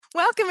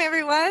Welcome,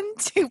 everyone,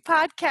 to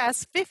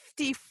podcast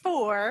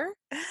 54,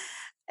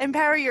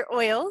 Empower Your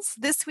Oils.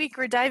 This week,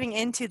 we're diving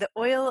into the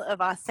Oil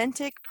of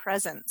Authentic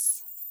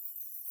Presence.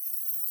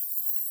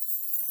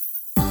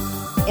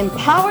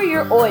 Empower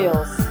Your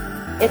Oils.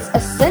 It's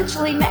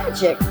essentially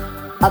magic,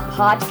 a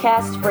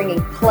podcast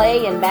bringing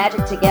play and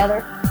magic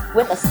together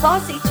with a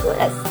saucy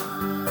twist.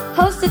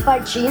 Hosted by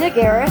Gina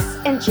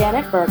Garris and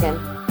Janet Bergen,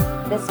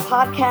 this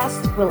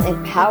podcast will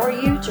empower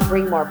you to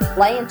bring more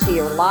play into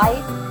your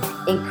life,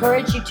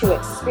 encourage you to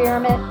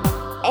experiment,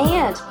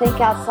 and think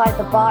outside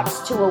the box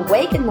to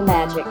awaken the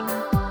magic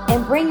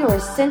and bring your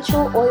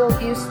essential oil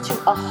use to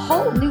a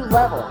whole new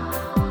level.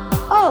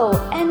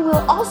 Oh, and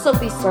we'll also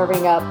be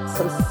serving up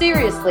some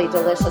seriously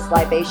delicious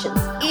libations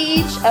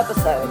each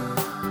episode.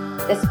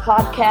 This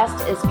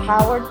podcast is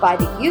powered by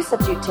the use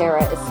of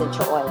doTERRA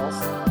essential oils.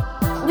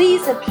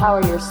 Please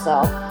empower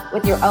yourself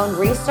with your own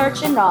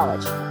research and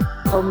knowledge.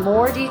 For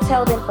more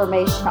detailed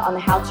information on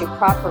how to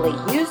properly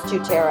use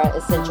doTERRA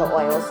essential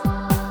oils,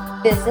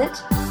 visit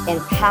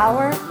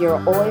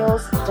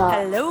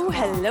empoweryouroils.com.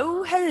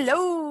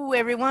 Hello,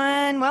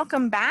 everyone.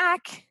 Welcome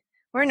back.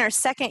 We're in our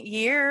second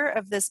year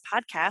of this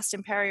podcast,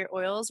 Empower Your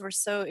Oils. We're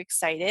so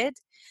excited.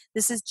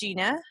 This is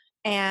Gina,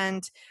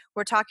 and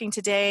we're talking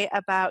today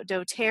about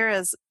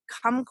doTERRA's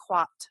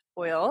Kumquat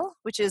oil,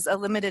 which is a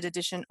limited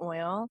edition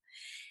oil.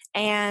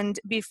 And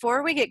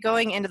before we get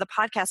going into the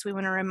podcast, we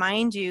want to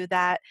remind you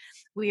that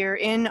we are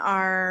in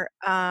our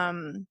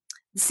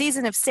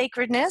season of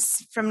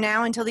sacredness from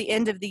now until the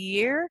end of the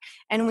year.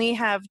 And we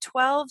have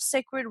 12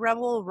 Sacred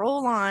Rebel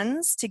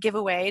roll-ons to give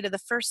away to the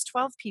first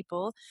 12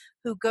 people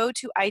who go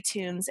to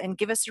iTunes and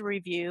give us a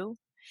review,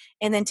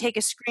 and then take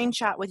a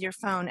screenshot with your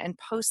phone and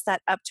post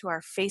that up to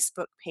our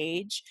Facebook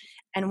page.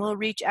 And we'll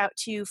reach out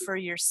to you for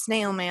your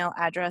snail mail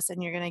address,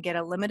 and you're going to get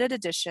a limited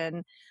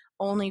edition.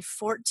 Only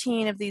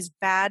 14 of these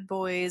bad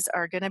boys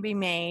are going to be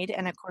made.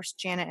 And of course,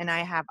 Janet and I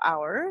have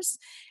ours.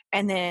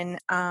 And then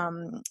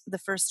the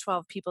first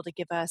 12 people to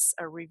give us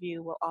a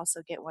review will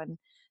also get one.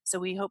 So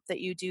we hope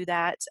that you do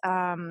that.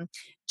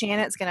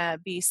 Janet's going to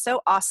be so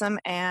awesome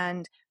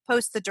and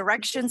post the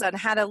directions on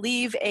how to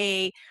leave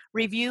a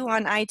review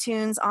on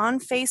iTunes, on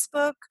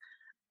Facebook,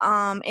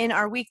 in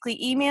our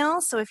weekly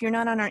email. So if you're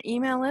not on our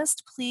email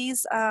list,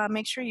 please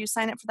make sure you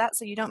sign up for that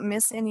so you don't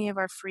miss any of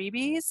our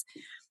freebies.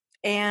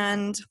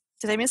 And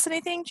did I miss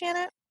anything,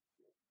 Janet?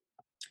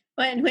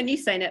 Well, and when you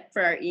sign up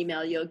for our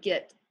email, you'll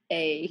get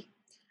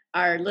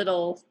our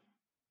little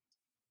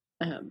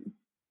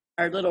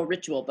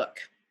ritual book.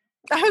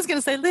 I was going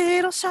to say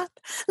little shop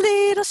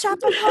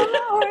of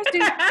horrors,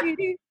 do do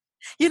do.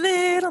 Your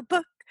little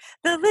book,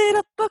 the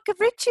little book of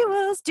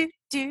rituals, do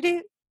do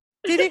do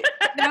do do.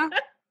 No,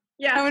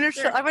 Yeah. I wonder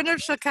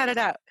if she'll cut it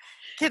out.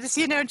 Because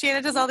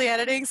Janet does all the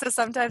editing, so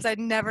sometimes I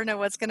never know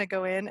what's going to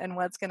go in and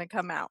what's going to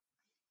come out.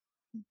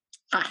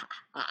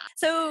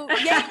 So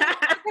yeah,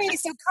 okay.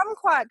 So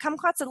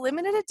Kumquat's a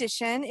limited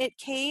edition. It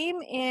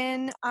came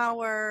in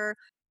our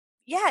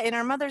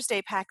Mother's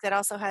Day pack that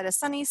also had a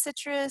sunny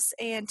citrus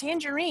and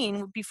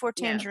tangerine before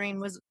tangerine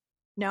was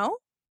no,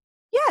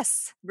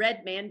 yes,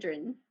 red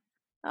mandarin.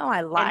 Oh,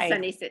 I lied. And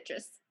sunny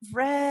citrus.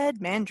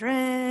 Red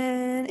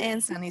mandarin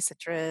and sunny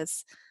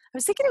citrus. I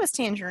was thinking it was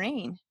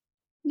tangerine.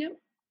 Nope.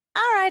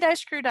 All right, I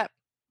screwed up.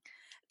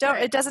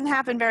 Right. It doesn't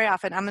happen very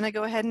often. I'm going to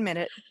go ahead and admit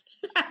it.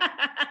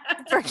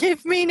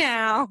 Forgive me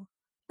now.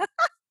 All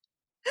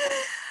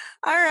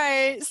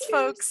right, cheers.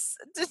 Folks.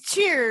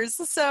 Cheers.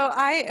 So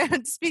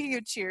speaking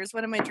of cheers,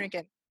 what am I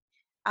drinking?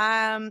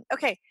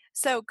 Okay,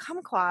 so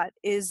Kumquat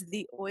is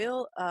the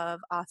oil of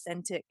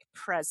authentic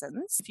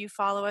presence. If you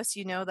follow us,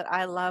 you know that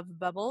I love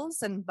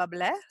bubbles and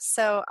bubbly.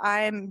 So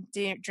I'm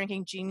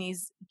drinking Genie.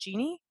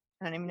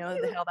 I don't even know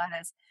who the hell that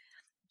is.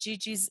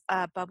 Gigi's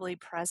bubbly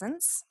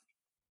presence.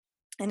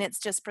 And it's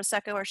just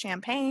Prosecco or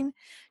champagne,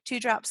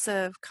 2 drops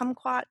of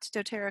Kumquat,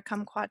 doTERRA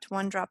Kumquat,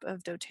 1 drop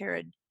of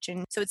doTERRA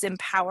gin. So it's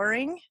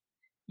empowering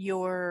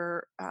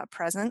your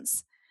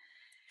presence.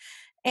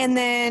 And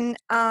then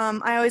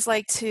I always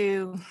like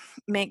to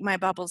make my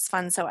bubbles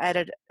fun, so I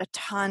added a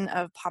ton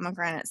of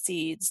pomegranate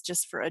seeds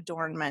just for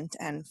adornment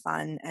and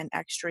fun and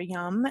extra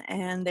yum.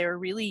 And they're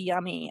really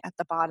yummy at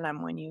the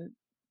bottom when you,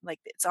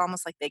 it's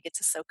almost like they get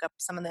to soak up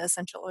some of the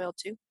essential oil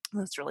too.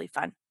 That's really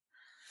fun.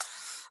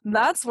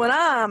 That's what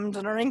I'm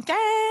drinking.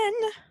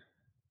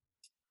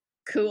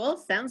 Cool.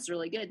 Sounds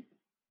really good.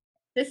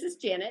 This is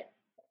Janet.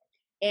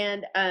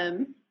 And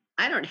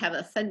I don't have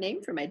a fun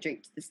name for my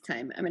drink this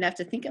time. I'm going to have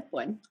to think up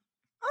one.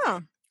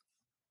 Oh.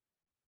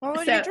 Well,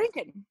 what are you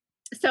drinking?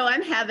 So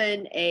I'm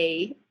having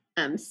a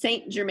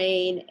Saint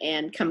Germain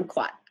and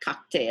Kumquat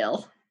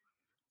cocktail.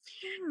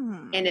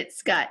 And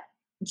it's got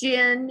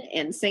gin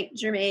and Saint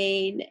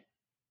Germain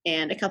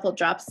and a couple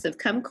drops of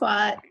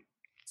Kumquat,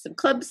 some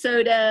club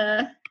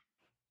soda,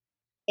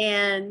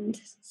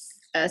 and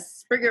a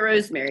sprig of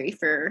rosemary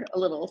for a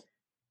little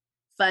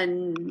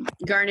fun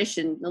garnish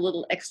and a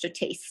little extra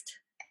taste.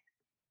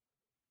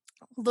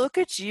 Look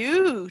at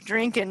you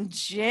drinking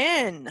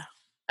gin.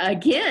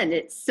 Again,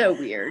 it's so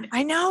weird.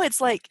 I know.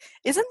 It's like,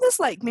 isn't this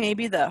like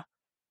maybe the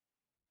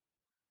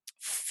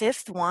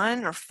fifth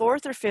one or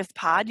fourth or fifth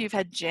pod you've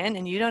had gin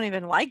and you don't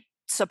even like,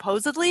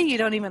 supposedly you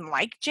don't even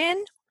like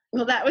gin.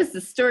 Well, that was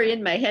the story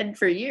in my head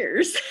for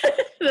years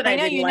that I I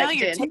know, didn't like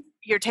gin.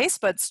 your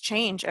taste buds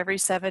change every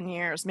 7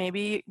 years.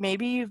 Maybe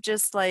you've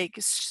just like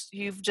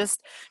you've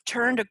just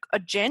turned a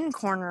gin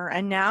corner,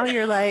 and now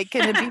you're like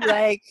going to be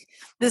like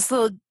this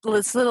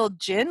little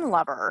gin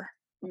lover.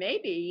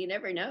 Maybe, you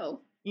never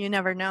know. You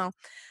never know.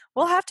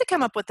 We'll have to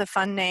come up with a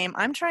fun name.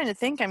 I'm trying to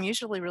think. I'm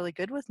usually really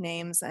good with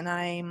names, and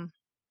I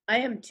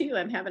am too.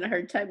 I'm having a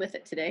hard time with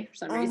it today for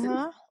some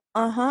reason.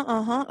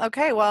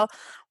 Okay, well,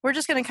 we're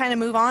just going to kind of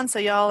move on so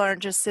y'all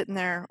aren't just sitting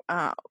there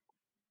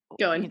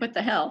going, what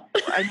the hell?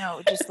 I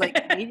know, just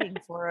like waiting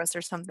for us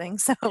or something.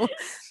 So,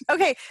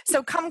 okay,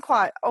 so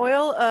kumquat,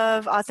 oil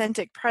of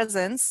authentic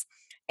presence,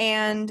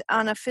 and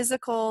on a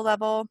physical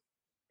level,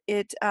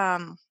 it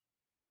what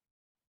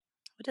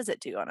does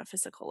it do on a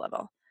physical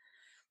level?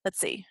 Let's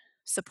see.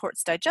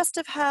 Supports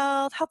digestive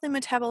health, healthy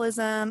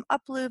metabolism,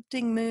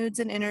 uplifting moods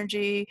and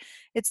energy.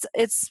 It's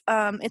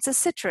a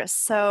citrus,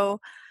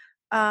 so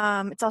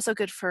it's also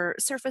good for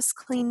surface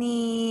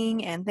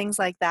cleaning and things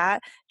like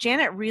that.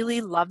 Janet really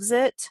loves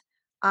it.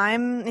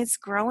 It's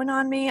growing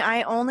on me.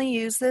 I only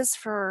use this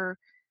for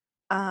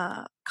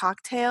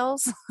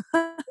cocktails.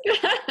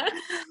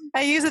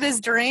 I use it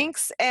as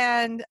drinks,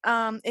 and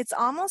it's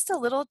almost a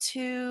little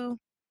too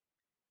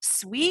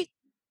sweet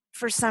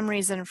for some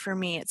reason for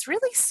me. It's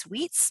really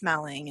sweet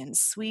smelling and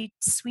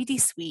sweetie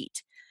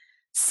sweet.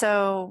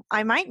 So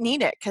I might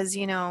need it because,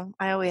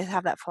 I always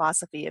have that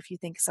philosophy. If you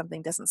think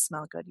something doesn't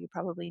smell good, you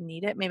probably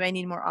need it. Maybe I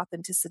need more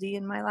authenticity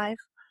in my life.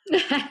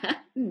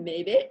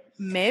 Maybe.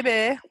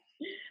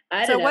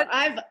 I don't know.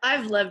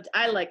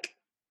 I like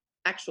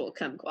actual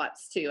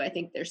kumquats too. I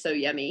think they're so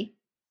yummy.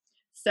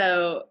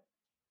 So,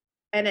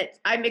 and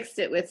I mixed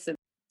it with some,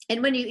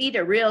 and when you eat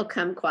a real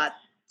kumquat,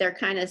 they're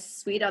kind of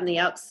sweet on the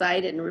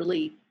outside and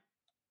really,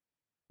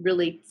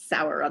 really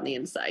sour on the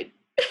inside.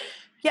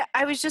 Yeah,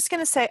 I was just going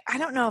to say, I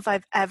don't know if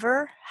I've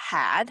ever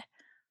had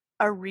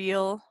a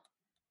real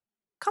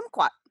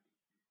kumquat.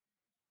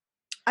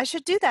 I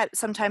should do that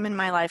sometime in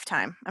my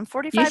lifetime. I'm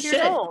 45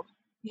 years old.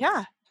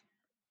 Yeah.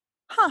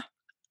 Huh.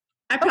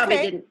 I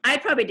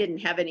probably didn't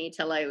have any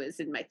till I was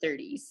in my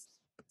 30s,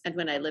 and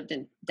when I lived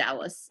in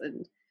Dallas,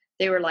 and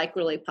they were like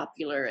really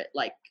popular at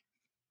like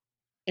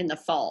in the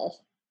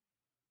fall.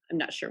 I'm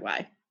not sure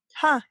why.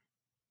 Huh.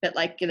 But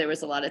like there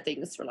was a lot of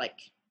things for like,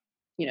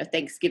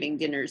 Thanksgiving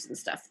dinners and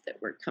stuff that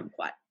were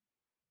kumquat.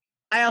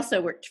 I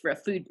also worked for a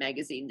food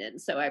magazine then,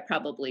 so I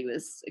probably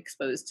was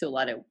exposed to a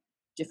lot of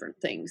different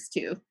things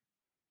too.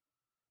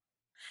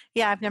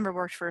 Yeah, I've never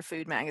worked for a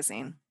food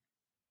magazine.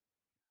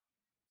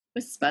 It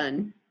was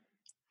fun.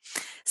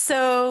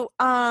 So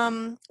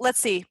let's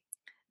see.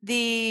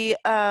 The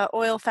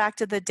oil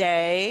fact of the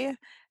day.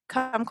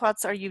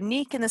 Kumquats are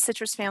unique in the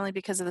citrus family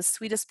because of the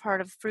sweetest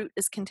part of fruit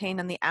is contained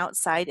on the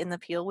outside in the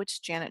peel,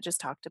 which Janet just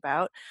talked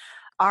about.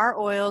 Our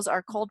oils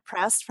are cold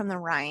pressed from the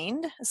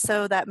rind,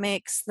 so that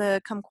makes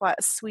the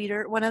kumquat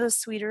sweeter, one of the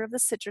sweeter of the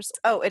citrus.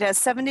 Oh, it has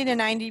 70 to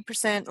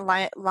 90%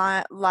 limonene,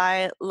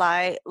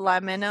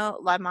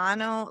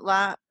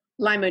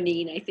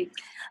 I think.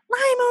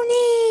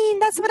 Limonene,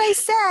 that's what I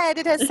said.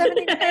 It has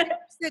 70 to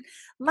 90%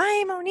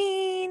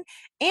 limonene.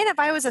 And if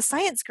I was a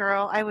science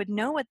girl, I would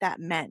know what that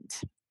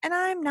meant. And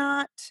I'm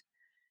not.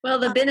 Well,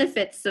 the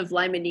benefits of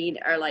limonene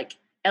are like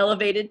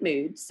elevated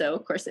mood. So,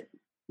 of course,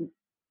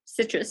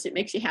 citrus, it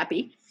makes you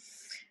happy.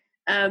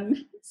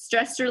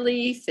 Stress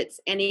relief, it's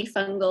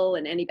antifungal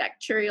and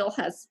antibacterial,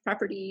 has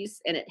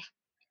properties, and it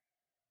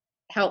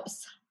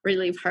helps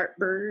relieve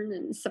heartburn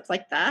and stuff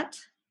like that.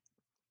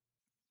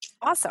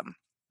 Awesome.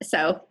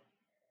 So,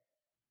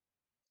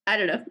 I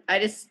don't know.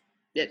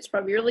 It's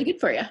probably really good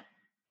for you.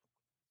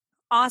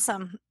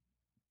 Awesome.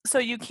 So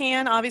you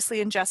can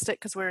obviously ingest it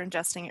because we're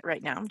ingesting it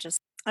right now.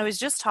 I was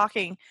just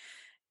talking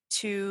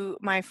to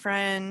my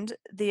friend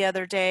the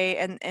other day,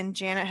 and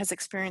Janet has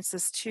experienced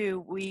this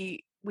too.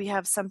 We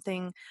have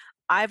something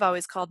I've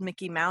always called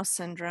Mickey Mouse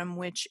syndrome,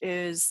 which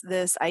is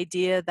this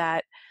idea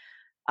that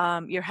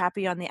you're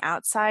happy on the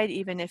outside,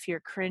 even if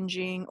you're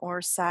cringing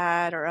or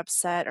sad or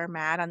upset or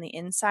mad on the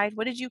inside.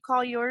 What did you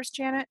call yours,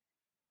 Janet?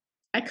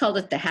 I called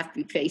it the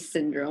happy face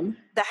syndrome.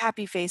 The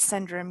happy face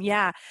syndrome,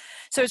 yeah.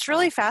 So it's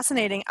really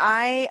fascinating.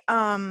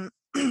 I'm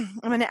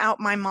going to out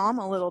my mom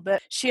a little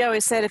bit. She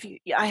always said,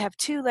 I have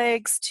 2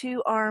 legs,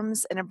 2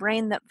 arms, and a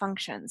brain that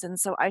functions, and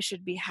so I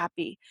should be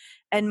happy.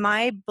 And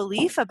my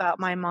belief about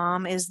my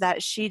mom is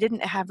that she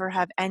didn't ever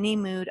have any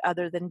mood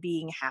other than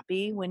being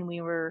happy when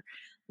we were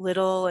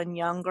little and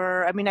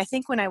younger. I mean, I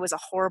think when I was a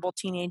horrible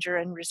teenager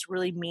and just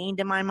really mean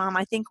to my mom,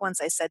 I think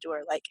once I said to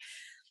her, like,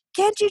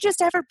 can't you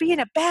just ever be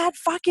in a bad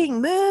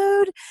fucking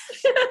mood?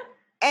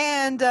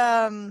 And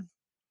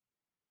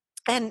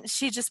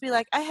she'd just be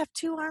like, I have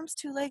 2 arms,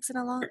 2 legs, and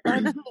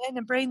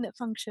a brain that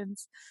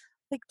functions.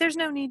 Like, there's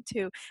no need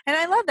to. And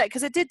I love that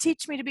because it did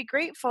teach me to be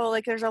grateful.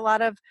 Like, there's a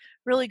lot of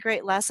really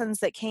great lessons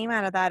that came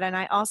out of that. And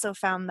I also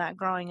found that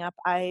growing up,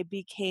 I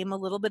became a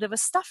little bit of a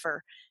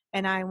stuffer.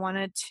 And I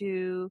wanted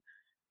to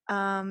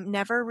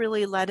never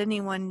really let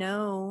anyone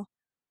know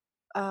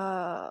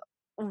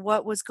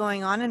what was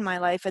going on in my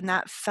life. And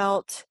that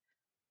felt,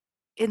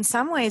 in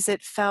some ways,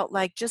 it felt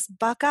like just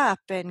buck up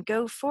and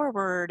go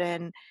forward.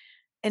 And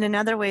in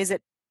other ways,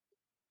 it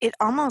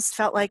almost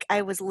felt like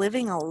I was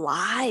living a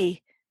lie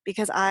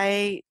because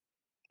I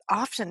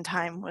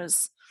oftentimes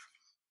was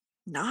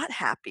not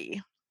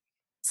happy.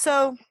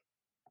 So,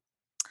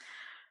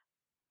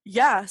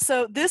 yeah,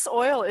 so this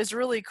oil is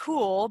really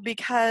cool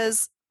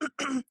because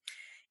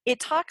it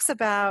talks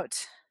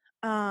about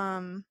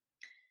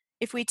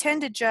if we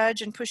tend to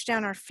judge and push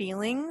down our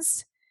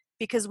feelings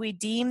because we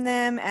deem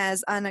them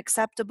as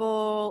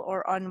unacceptable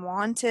or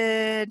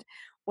unwanted,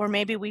 or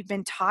maybe we've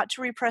been taught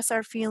to repress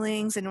our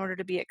feelings in order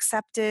to be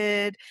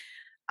accepted.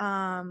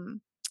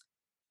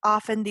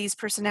 Often these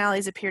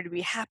personalities appear to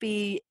be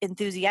happy,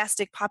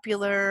 enthusiastic,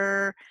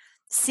 popular,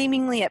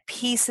 seemingly at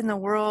peace in the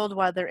world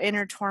while their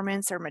inner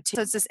torments are material.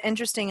 So it's this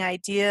interesting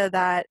idea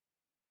that,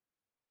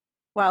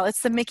 well,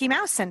 it's the Mickey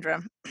Mouse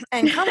syndrome.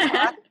 And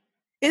kumquat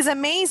is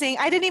amazing.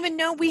 I didn't even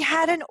know we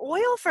had an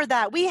oil for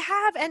that. We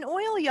have an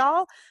oil,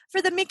 y'all,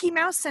 for the Mickey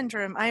Mouse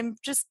syndrome. I'm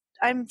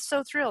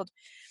so thrilled.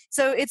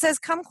 So it says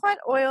kumquat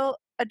oil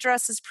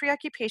addresses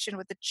preoccupation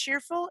with a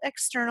cheerful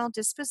external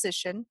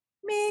disposition,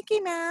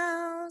 Mickey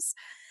Mouse,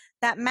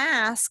 that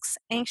masks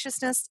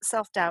anxiousness,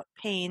 self-doubt,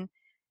 pain,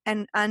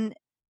 and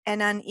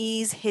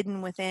unease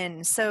hidden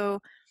within. So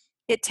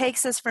it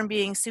takes us from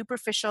being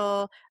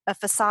superficial, a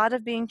facade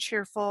of being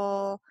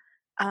cheerful,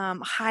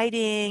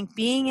 hiding,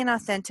 being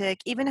inauthentic,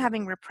 even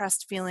having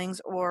repressed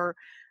feelings, or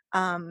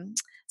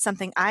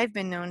something I've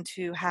been known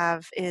to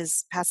have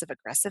is passive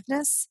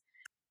aggressiveness.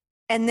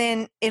 And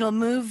then it'll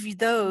move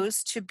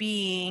those to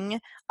being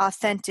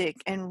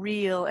authentic and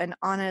real and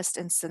honest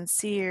and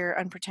sincere,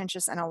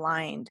 unpretentious and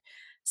aligned.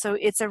 So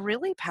it's a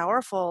really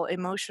powerful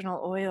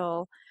emotional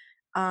oil.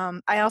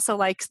 I also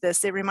like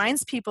this. It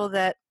reminds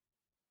that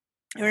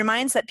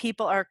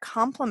people are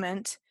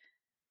complement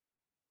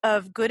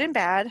of good and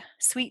bad,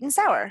 sweet and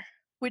sour,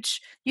 which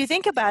you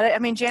think about it. I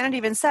mean, Janet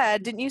even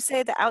said, didn't you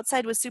say the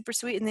outside was super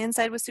sweet and the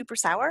inside was super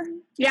sour?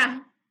 Yeah.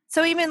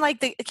 So even like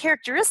the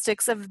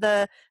characteristics of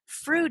the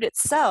fruit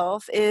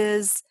itself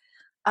is,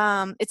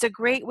 it's a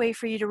great way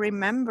for you to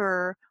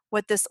remember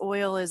what this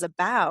oil is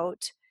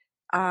about.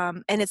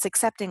 And it's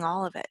accepting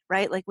all of it,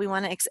 right? Like we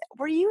want to,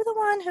 were you the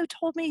one who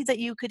told me that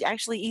you could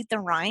actually eat the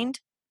rind?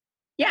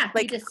 Yeah, you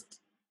Like, just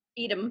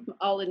eat them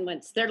all in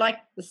once. They're like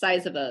the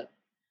size of a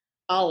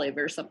olive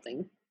or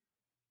something.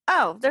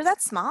 oh, they're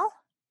that small?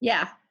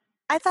 Yeah.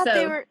 I thought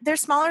So, they're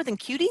smaller than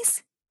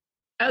cuties.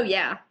 oh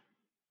yeah.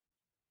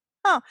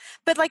 Oh,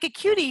 but like a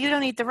cutie, you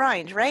don't eat the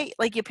rind, right?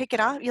 Like you pick it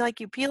off,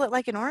 you peel it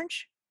like an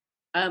orange?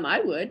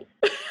 I would.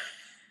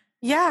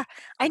 Yeah,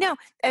 I know.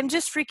 I'm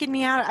just freaking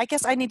me out. I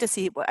guess I need to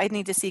see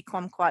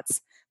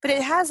kumquats, but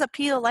it has a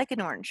peel like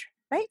an orange,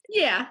 right?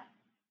 Yeah.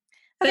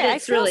 But Okay, I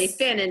it's feel really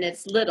thin and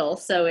it's little,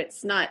 so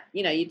it's not,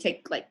 you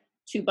take like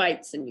 2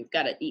 bites and you've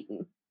got it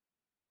eaten.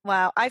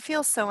 wow, I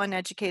feel so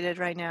uneducated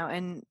right now,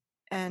 and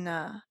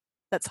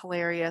that's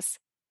hilarious.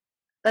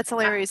 That's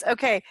hilarious.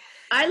 Okay,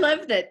 I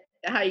love that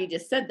how you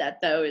just said that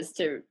though, is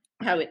to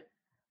how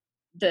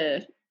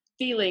the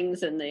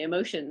feelings and the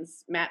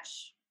emotions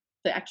match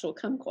the actual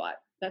kumquat.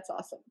 That's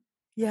awesome.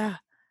 yeah,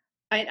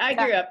 I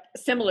yeah. grew up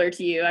similar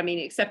to you. I mean,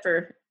 except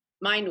for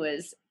mine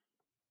was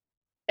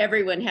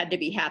everyone had to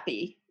be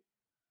happy,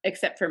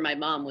 except for my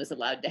mom was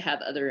allowed to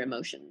have other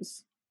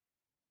emotions.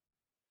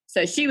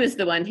 So she was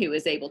the one who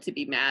was able to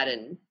be mad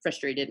and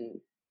frustrated and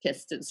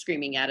pissed and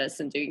screaming at us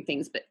and doing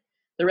things, but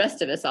the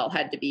rest of us all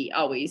had to be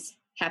always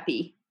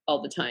happy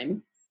all the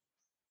time.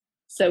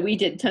 So we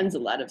did a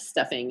lot of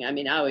stuffing. I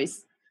mean,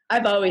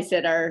 I've always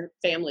said our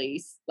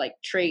family's like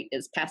trait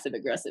is passive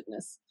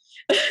aggressiveness.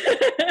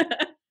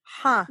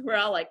 Huh. We're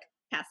all like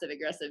passive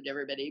aggressive to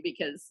everybody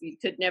because you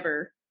could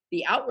never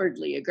be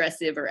outwardly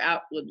aggressive or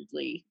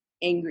outwardly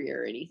angry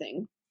or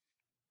anything.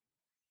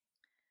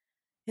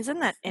 Isn't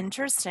that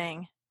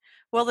interesting?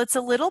 Well, it's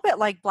a little bit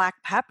like black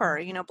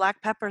pepper.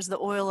 Black pepper is the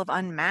oil of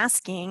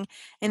unmasking,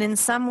 and in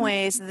some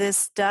ways,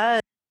 this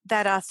does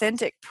that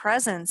authentic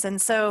presence.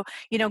 And so,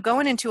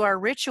 going into our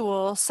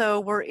ritual, so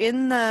we're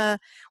in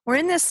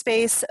this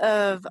space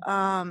of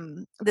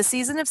the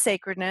season of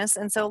sacredness.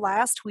 And so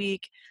last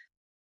week,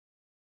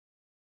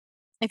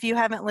 if you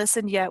haven't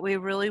listened yet, we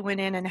really went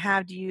in and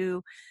had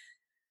you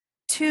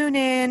tune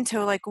in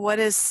to like what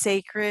is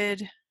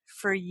sacred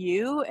for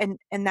you,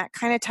 and that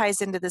kind of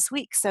ties into this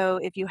week. So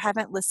if you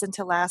haven't listened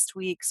to last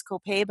week's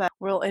Copaiba,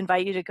 we'll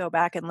invite you to go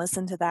back and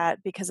listen to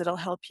that because it'll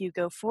help you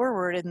go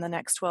forward in the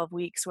next 12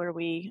 weeks, where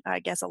I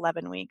guess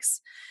 11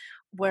 weeks,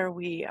 where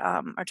we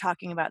are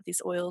talking about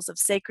these oils of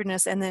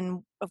sacredness, and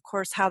then of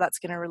course how that's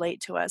going to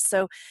relate to us.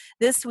 So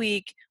this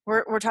week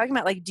we're talking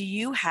about, like, do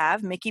you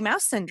have Mickey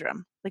Mouse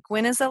syndrome? Like,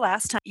 when is the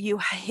last time you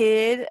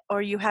hid,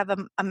 or you have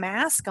a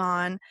mask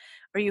on,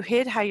 or you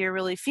hid how you're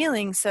really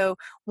feeling? So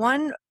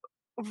one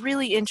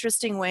really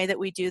interesting way that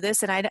we do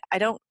this, and I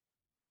don't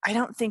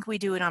think we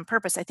do it on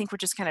purpose. I think we're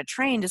just kind of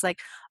trained, is like,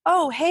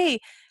 oh, hey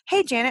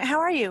Janet, how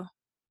are you?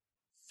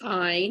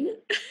 Fine.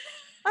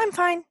 I'm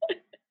fine.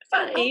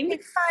 Fine. Okay,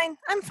 fine.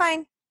 I'm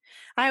fine.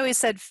 I always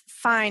said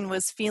fine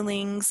was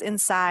feelings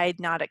inside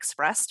not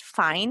expressed.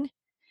 Fine.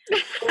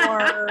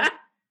 Or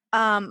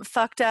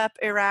fucked up,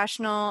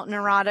 irrational,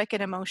 neurotic,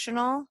 and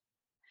emotional.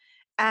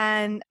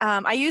 And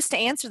I used to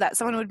answer that.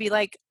 Someone would be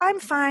like, I'm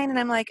fine. And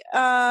I'm like,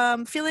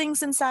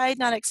 feelings inside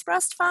not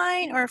expressed,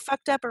 fine, or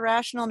fucked up,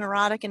 irrational,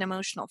 neurotic, and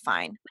emotional,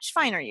 fine. Which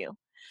fine are you?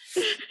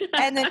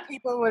 And then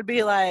people would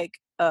be like,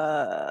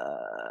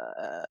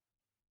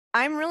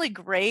 I'm really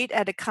great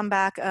at a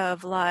comeback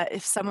of like,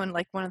 if someone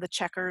like one of the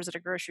checkers at a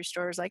grocery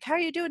store is like, how are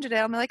you doing today?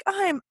 I'm like, oh,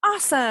 I'm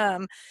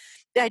awesome.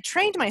 I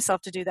trained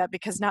myself to do that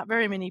because not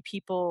very many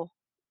people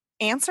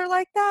answer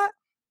like that.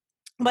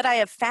 But I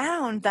have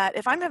found that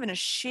if I'm having a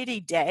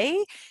shitty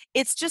day,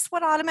 it's just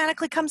what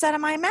automatically comes out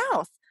of my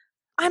mouth.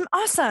 I'm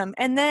awesome.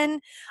 And then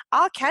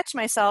I'll catch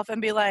myself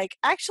and be like,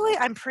 actually,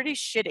 I'm pretty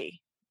shitty.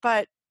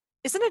 But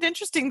isn't it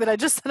interesting that I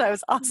just said I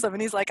was awesome?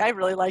 And he's like, I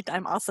really liked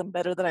I'm awesome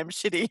better than I'm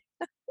shitty.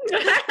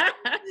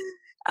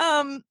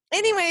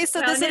 Anyway, so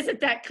well,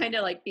 isn't that kind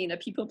of like being a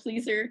people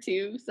pleaser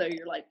too? So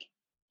you're like,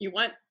 you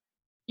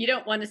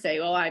don't want to say,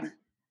 well, I'm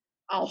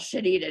all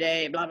shitty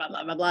today, blah, blah,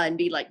 blah, blah, blah, and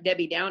be like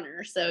Debbie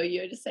Downer. So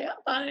you just say,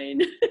 oh,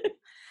 fine.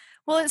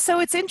 Well,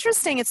 so it's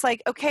interesting. It's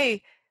like,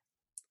 okay,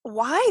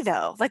 why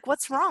though? Like,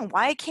 what's wrong?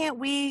 Why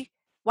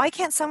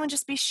can't someone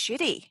just be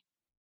shitty?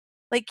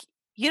 Like,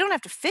 you don't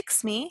have to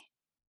fix me.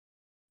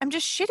 I'm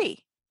just shitty.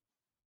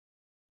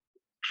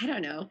 I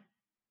don't know.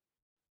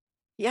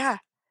 Yeah.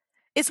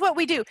 It's what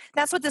we do.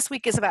 That's what this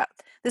week is about.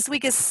 This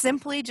week is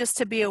simply just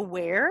to be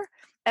aware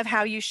of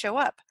how you show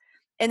up.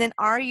 And then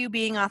are you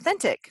being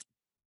authentic?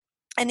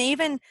 And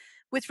even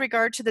with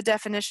regard to the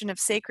definition of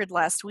sacred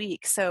last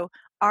week, so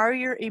are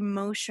your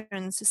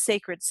emotions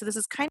sacred? So this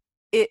is kind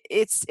of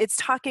it's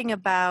talking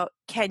about,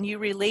 can you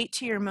relate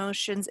to your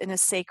emotions in a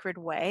sacred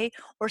way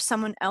or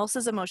someone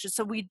else's emotions?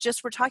 So we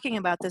just were talking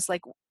about this,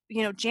 like,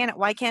 Janet,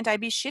 why can't I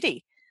be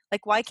shitty?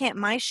 Like, why can't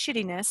my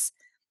shittiness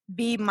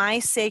be my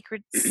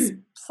sacred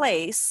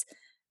place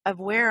of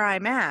where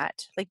I'm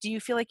at? Like, do you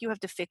feel like you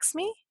have to fix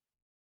me?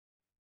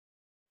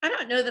 I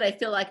don't know that I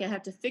feel like I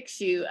have to fix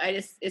you.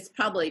 It's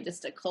probably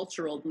just a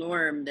cultural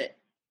norm that,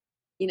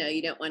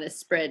 you don't want to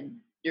spread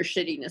your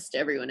shittiness to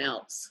everyone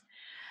else.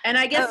 And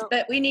I guess,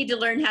 but we need to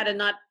learn how to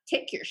not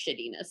take your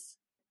shittiness.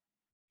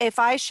 If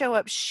I show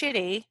up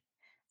shitty,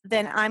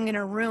 then I'm going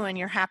to ruin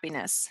your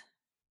happiness.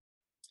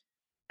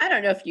 I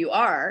don't know if you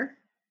are,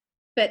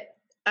 but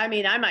I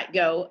mean, I might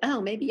go,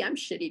 oh, maybe I'm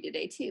shitty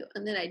today too.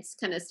 And then I just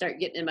kind of start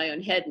getting in my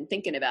own head and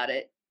thinking about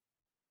it.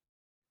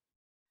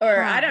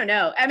 Or I don't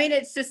know. I mean,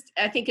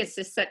 I think it's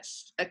just such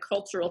a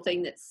cultural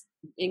thing that's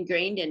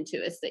ingrained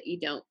into us that you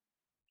don't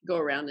go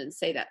around and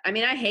say that. I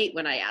mean, I hate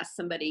when I ask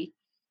somebody,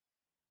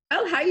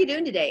 oh, how are you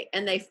doing today?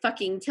 And they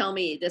fucking tell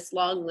me this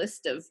long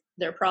list of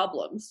their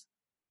problems.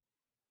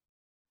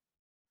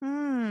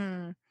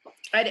 I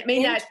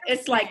mean,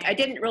 it's like, I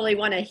didn't really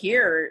want to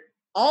hear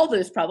all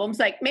those problems.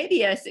 Like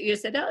maybe you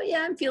said, oh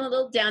yeah, I'm feeling a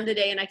little down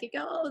today. And I could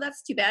go, oh,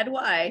 that's too bad.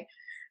 Why?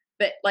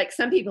 But like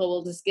some people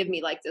will just give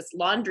me like this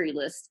laundry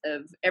list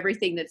of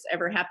everything that's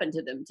ever happened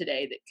to them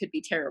today that could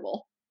be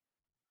terrible.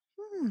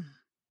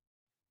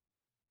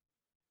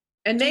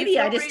 And maybe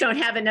I just don't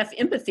have enough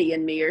empathy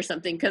in me or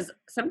something, because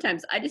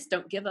sometimes I just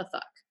don't give a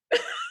fuck.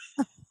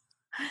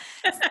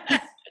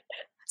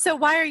 So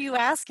why are you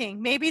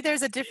asking? Maybe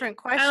there's a different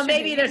question. Oh,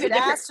 maybe there's you could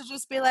ask to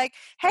just be like,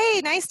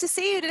 hey, nice to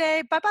see you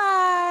today.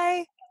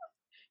 Bye-bye.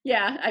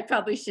 Yeah, I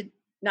probably should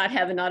not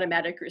have an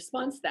automatic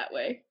response that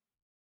way.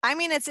 I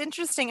mean, it's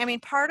interesting. I mean,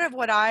 part of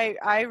what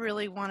I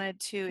really wanted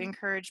to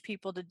encourage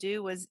people to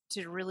do was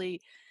to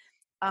really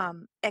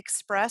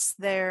express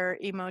their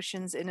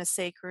emotions in a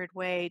sacred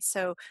way.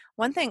 So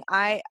one thing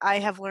I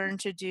have learned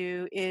to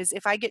do is,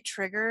 if I get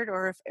triggered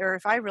or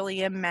if I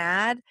really am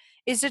mad,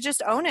 is to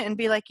just own it and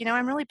be like,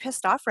 I'm really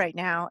pissed off right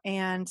now.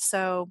 And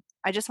so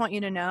I just want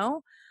you to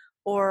know.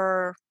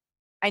 Or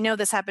I know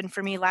this happened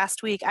for me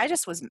last week. I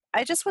just was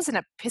in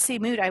a pissy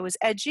mood. I was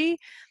edgy.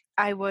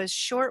 I was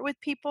short with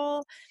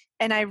people.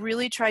 And I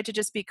really tried to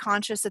just be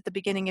conscious at the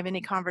beginning of any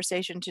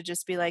conversation to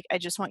just be like, I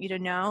just want you to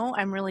know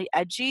I'm really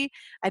edgy.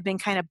 I've been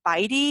kind of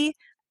bitey.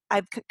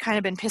 I've kind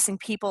of been pissing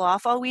people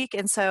off all week.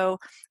 And so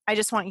I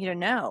just want you to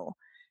know.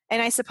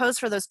 And I suppose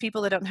for those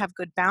people that don't have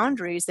good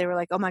boundaries, they were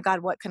like, oh my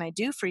God, what can I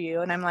do for you?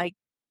 And I'm like,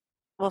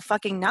 well,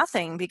 fucking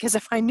nothing. Because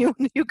if I knew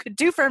what you could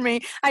do for me,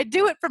 I'd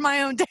do it for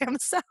my own damn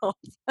self.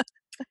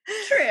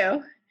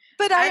 True.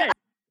 But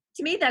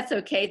to me, that's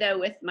okay though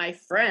with my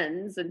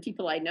friends and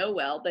people I know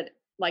well, but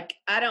like,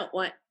 I don't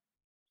want,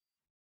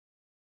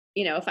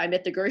 if I'm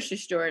at the grocery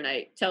store and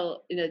I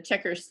tell,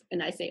 checkers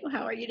and I say, well,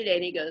 how are you today?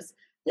 And he goes,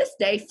 this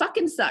day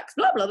fucking sucks,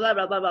 blah, blah, blah,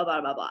 blah, blah, blah,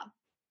 blah, blah, blah.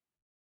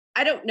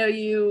 I don't know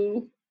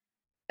you.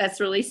 That's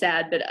really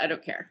sad, but I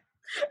don't care.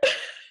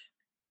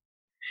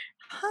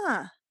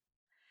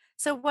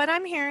 So what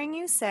I'm hearing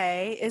you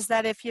say is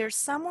that if you're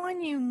someone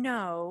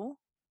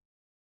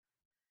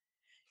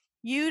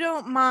you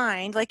don't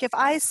mind, like if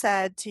I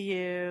said to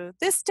you,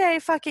 this day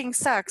fucking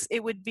sucks,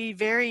 it would be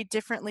very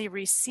differently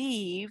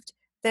received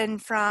than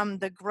from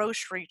the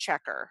grocery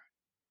checker.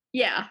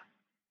 Yeah.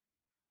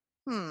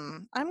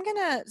 I'm going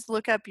to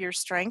look up your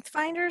strength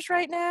finders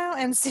right now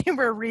and see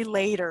where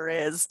relator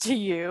is to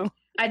you.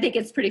 I think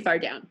it's pretty far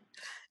down.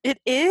 It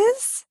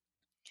is?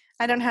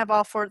 I don't have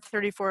all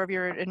 34 of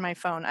your in my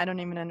phone. I don't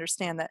even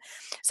understand that.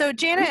 So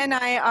Jana and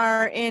I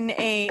are in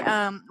a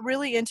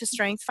really into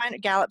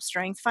Gallup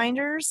Strength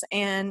Finders,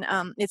 and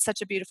it's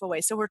such a beautiful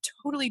way. So we're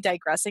totally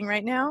digressing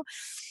right now.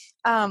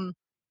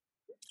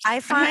 I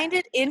find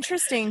it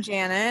interesting,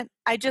 Janet.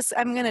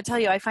 I'm going to tell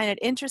you, I find it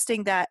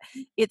interesting that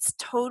it's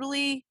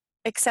totally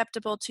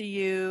acceptable to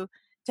you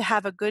to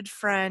have a good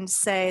friend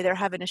say they're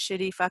having a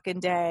shitty fucking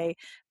day,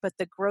 but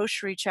the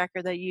grocery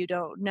checker that you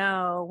don't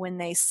know, when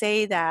they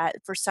say that,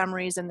 for some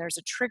reason, there's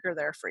a trigger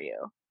there for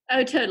you.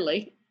 Oh,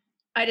 totally.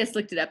 I just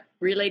looked it up.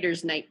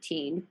 Relator's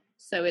 19,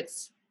 so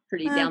it's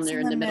pretty down there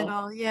in the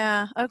middle.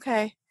 Yeah,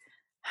 okay.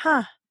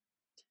 Huh.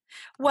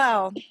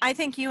 Well, I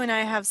think you and I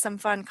have some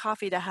fun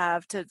coffee to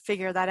have to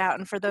figure that out.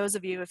 And for those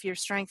of you, if you're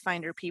strength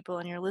finder people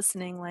and you're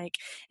listening,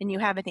 and you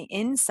have any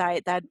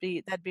insight, that'd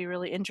be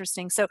really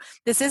interesting. So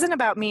this isn't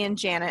about me and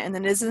Janet, and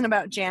then it isn't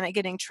about Janet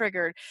getting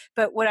triggered.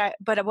 But what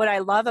I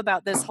love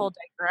about this whole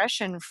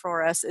digression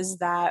for us is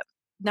that,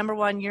 number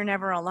one, you're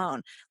never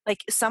alone.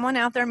 Like, someone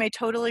out there may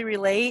totally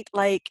relate.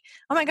 Like,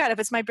 oh my God, if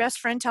it's my best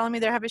friend telling me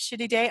they're having a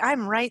shitty day,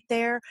 I'm right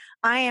there.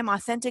 I am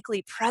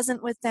authentically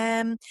present with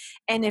them.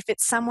 And if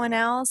it's someone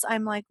else,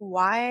 I'm like,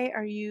 why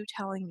are you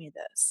telling me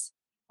this?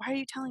 Why are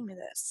you telling me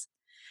this?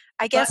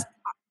 I guess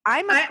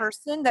I'm a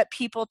person that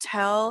people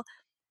tell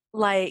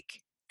like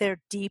their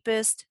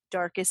deepest,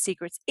 darkest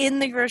secrets in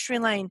the grocery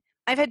line.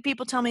 I've had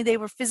people tell me they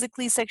were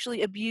physically,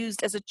 sexually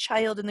abused as a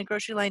child in the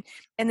grocery line,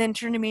 and then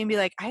turn to me and be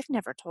like, I've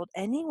never told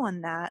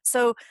anyone that.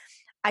 So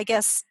I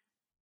guess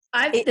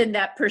I've been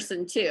that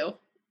person too.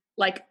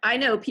 Like, I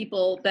know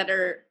people that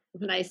are,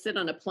 when I sit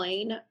on a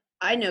plane,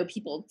 I know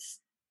people,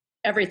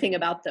 everything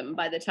about them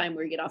by the time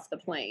we get off the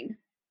plane.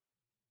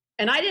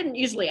 And I didn't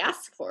usually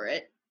ask for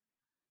it.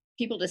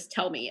 People just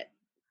tell me it.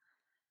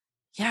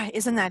 Yeah,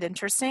 isn't that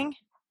interesting?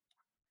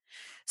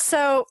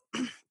 So,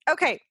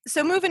 okay,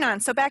 so moving on.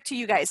 So back to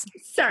you guys.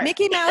 Sorry.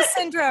 Mickey Mouse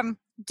syndrome.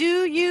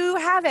 Do you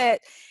have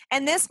it?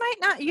 And this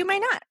you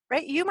might not,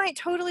 right? You might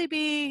totally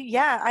be,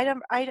 yeah, I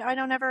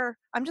don't ever,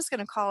 I'm just going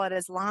to call it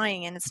as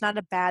lying, and it's not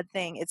a bad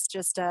thing. It's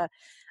just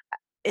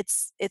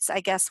it's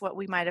I guess what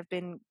we might have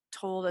been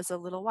told as a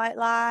little white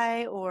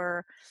lie,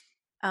 or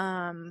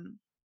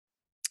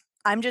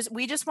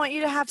we just want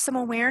you to have some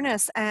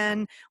awareness,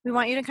 and we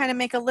want you to kind of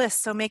make a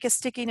list. So make a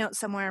sticky note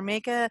somewhere,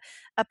 make a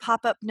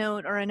pop-up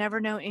note or an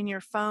Evernote in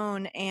your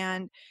phone.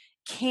 And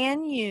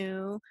can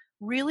you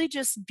really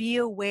just be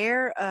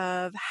aware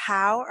of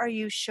how are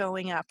you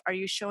showing up? Are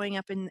you showing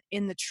up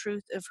in the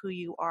truth of who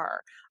you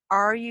are?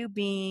 Are you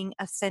being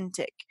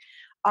authentic?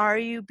 Are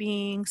you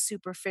being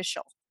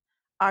superficial?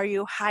 Are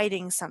you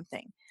hiding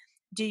something?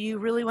 Do you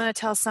really want to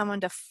tell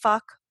someone to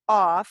fuck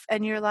off?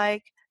 And you're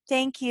like,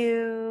 thank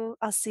you,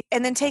 I'll see.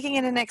 And then taking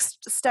it a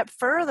next step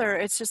further,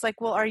 it's just like,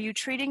 well, are you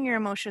treating your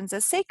emotions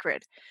as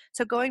sacred?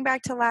 So going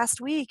back to last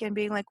week and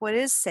being like, what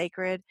is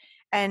sacred?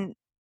 And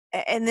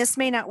this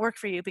may not work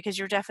for you because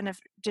your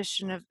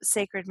definition of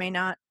sacred may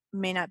not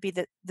be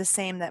the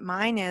same that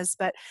mine is.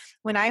 But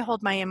when I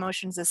hold my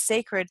emotions as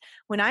sacred,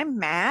 when I'm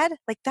mad,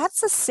 like,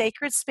 that's a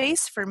sacred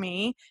space for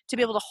me to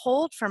be able to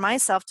hold for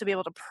myself, to be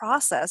able to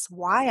process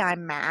why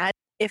I'm mad.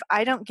 If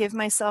I don't give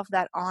myself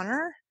that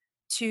honor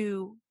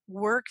to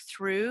work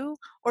through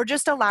or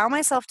just allow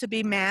myself to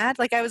be mad,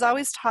 like, I was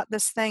always taught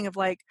this thing of,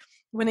 like,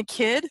 when a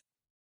kid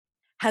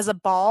has a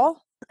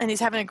ball and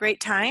he's having a great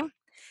time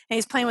and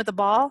he's playing with the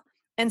ball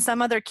and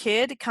some other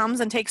kid comes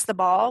and takes the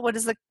ball, what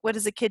does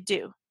the kid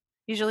do?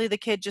 Usually the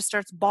kid just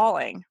starts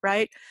bawling,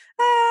 right?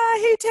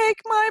 He took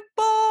my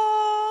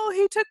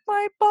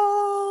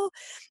ball.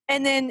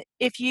 And then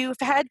if you've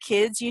had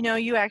kids,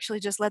 you actually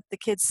just let the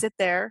kids sit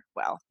there.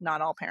 Well,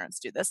 not all parents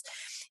do this.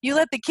 You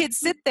let the kids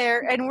sit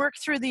there and work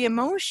through the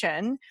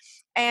emotion.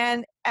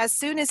 And as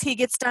soon as he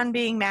gets done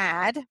being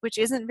mad, which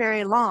isn't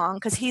very long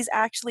because he's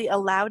actually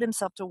allowed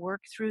himself to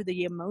work through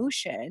the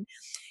emotion,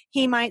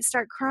 he might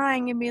start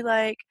crying and be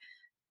like,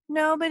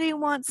 nobody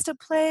wants to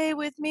play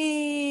with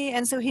me.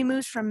 And so he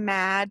moves from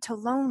mad to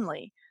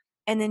lonely.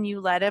 And then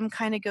you let him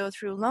kind of go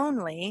through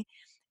lonely.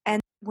 And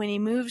when he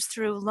moves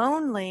through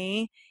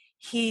lonely,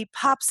 he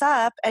pops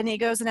up and he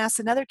goes and asks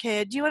another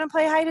kid, do you want to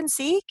play hide and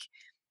seek?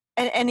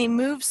 And he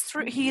moves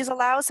through, he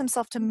allows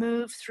himself to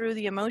move through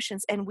the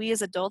emotions. And we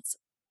as adults,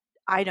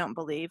 I don't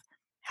believe,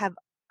 have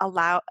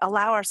allow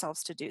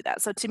ourselves to do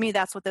that. So to me,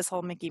 that's what this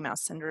whole Mickey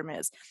Mouse syndrome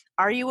is.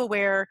 Are you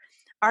aware?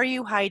 Are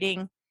you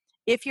hiding?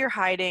 If you're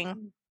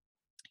hiding,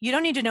 you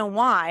don't need to know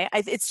why.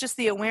 It's just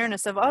the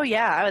awareness of, oh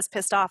yeah, I was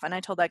pissed off and I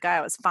told that guy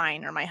I was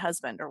fine, or my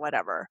husband or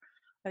whatever.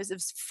 It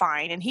was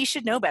fine, and he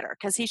should know better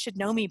because he should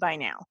know me by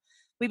now.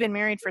 We've been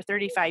married for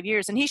 35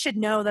 years and he should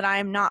know that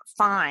I'm not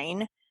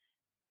fine,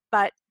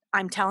 but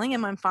I'm telling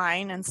him I'm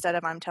fine instead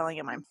of I'm telling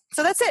him I'm.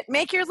 So that's it.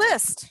 Make your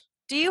list.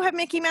 Do you have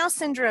Mickey Mouse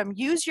syndrome?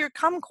 Use your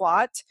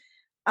kumquat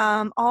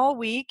all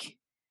week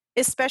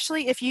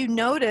especially if you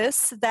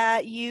notice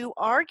that you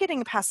are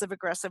getting passive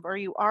aggressive or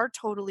you are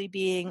totally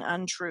being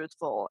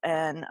untruthful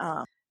and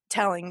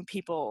telling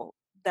people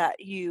that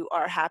you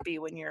are happy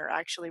when you're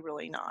actually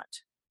really not.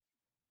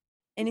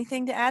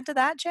 Anything to add to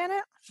that,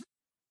 Janet?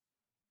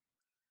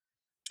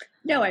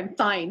 No, I'm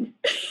fine.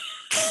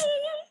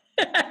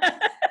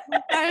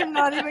 I'm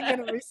not even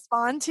going to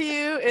respond to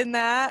you in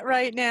that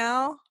right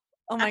now.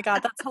 Oh my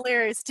God, that's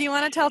hilarious. Do you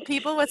want to tell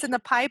people what's in the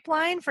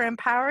pipeline for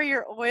Empower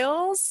Your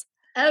Oils?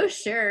 Oh,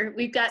 sure.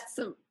 We've got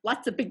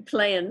lots of big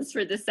plans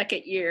for the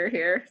second year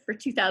here for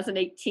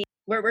 2018.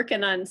 We're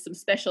working on some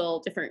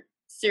special different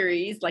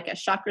series, like a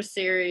chakra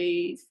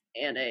series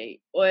and a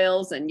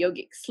oils and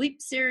yogic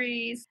sleep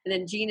series. And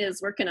then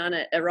Gina's working on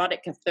an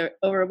erotic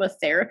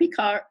aromatherapy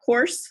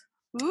course.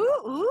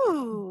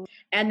 Ooh.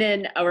 And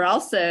then we're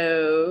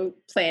also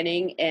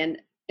planning an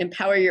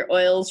Empower Your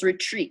Oils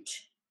retreat.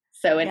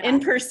 So in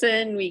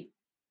person, we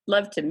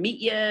love to meet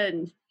you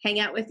and hang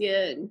out with you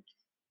and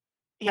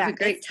have a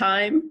great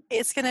time.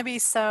 It's going to be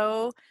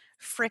so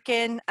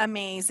freaking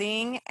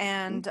amazing.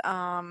 And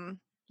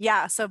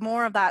so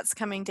more of that's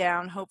coming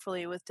down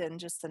hopefully within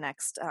just the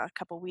next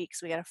couple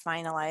weeks. We got to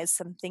finalize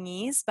some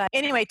thingies. But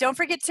anyway, don't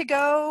forget to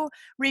go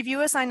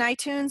review us on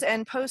iTunes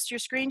and post your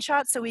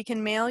screenshots so we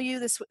can mail you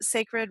this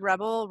Sacred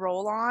Rebel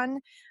roll-on.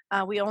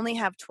 We only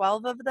have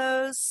 12 of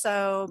those,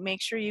 so make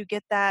sure you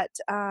get that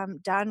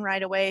done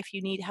right away. If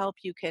you need help,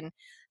 you can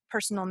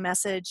personal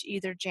message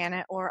either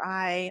Janet or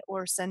I,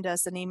 or send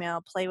us an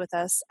email,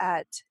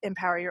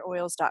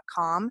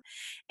 playwithus@empoweryouroils.com.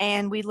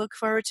 And we look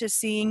forward to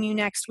seeing you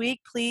next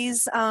week.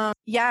 Please,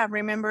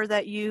 remember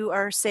that you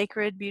are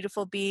sacred,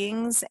 beautiful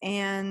beings,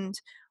 and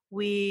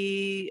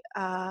we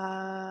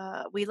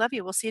love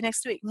you. We'll see you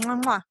next week.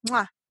 Mwah, mwah,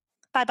 mwah.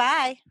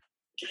 Bye-bye.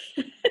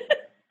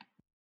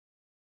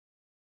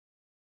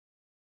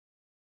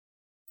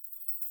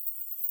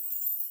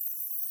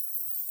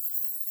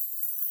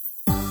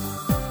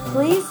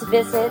 Please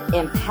visit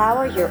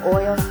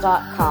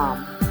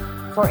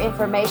empoweryouroils.com for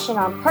information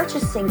on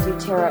purchasing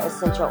doTERRA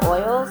essential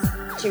oils,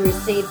 to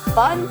receive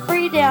fun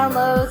free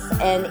downloads,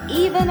 and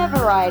even a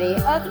variety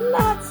of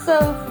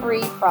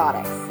not-so-free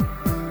products.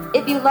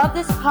 If you love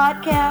this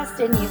podcast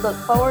and you look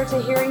forward to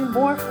hearing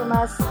more from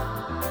us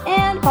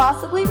and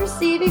possibly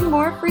receiving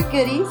more free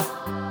goodies,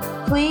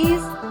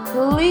 please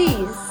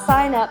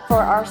sign up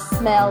for our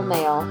smell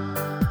mail.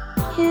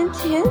 Hint,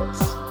 hint.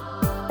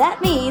 That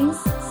means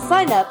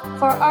sign up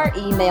for our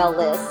email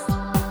list.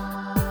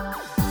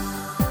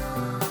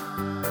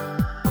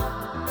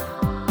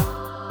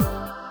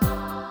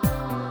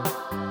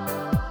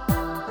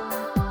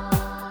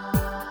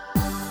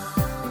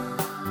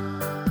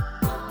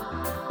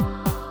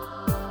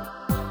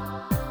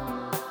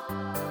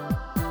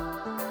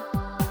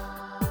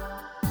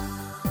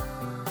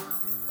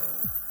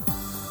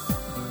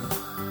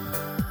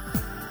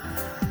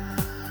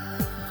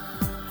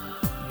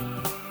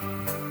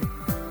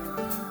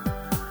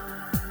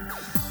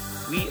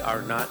 We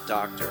are not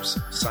doctors,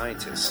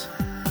 scientists,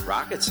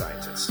 rocket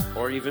scientists,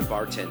 or even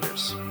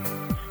bartenders.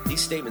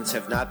 These statements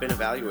have not been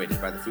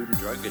evaluated by the Food and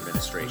Drug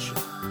Administration.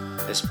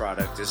 This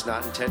product is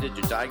not intended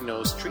to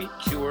diagnose, treat,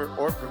 cure,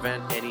 or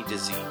prevent any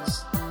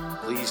disease.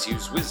 Please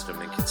use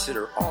wisdom and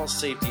consider all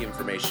safety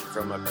information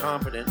from a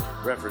competent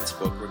reference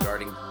book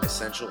regarding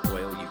essential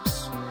oil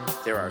use.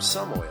 There are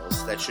some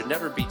oils that should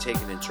never be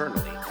taken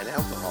internally, and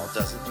alcohol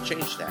doesn't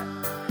change that.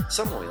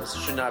 Some oils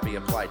should not be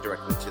applied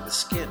directly to the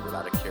skin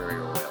without a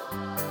carrier oil.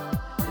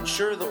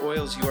 Ensure the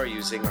oils you are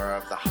using are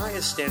of the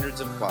highest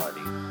standards of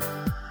quality.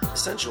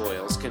 Essential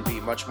oils can be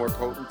much more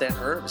potent than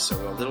herbs, so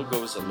a little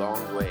goes a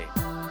long way.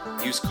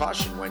 Use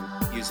caution when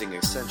using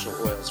essential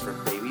oils for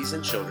babies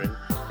and children,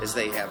 as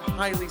they have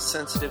highly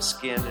sensitive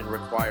skin and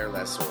require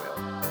less oil.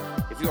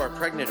 If you are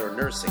pregnant or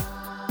nursing,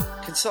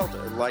 consult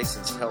a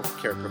licensed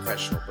healthcare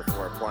professional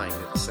before applying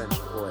the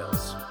essential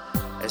oils.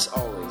 As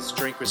always,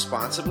 drink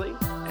responsibly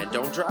and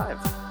don't drive.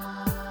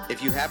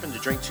 If you happen to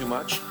drink too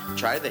much,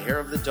 try the hair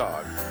of the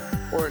dog,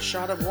 or a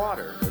shot of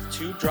water with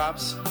 2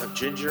 drops of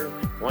ginger,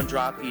 1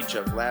 drop each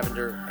of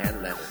lavender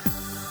and lemon.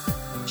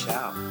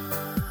 Ciao.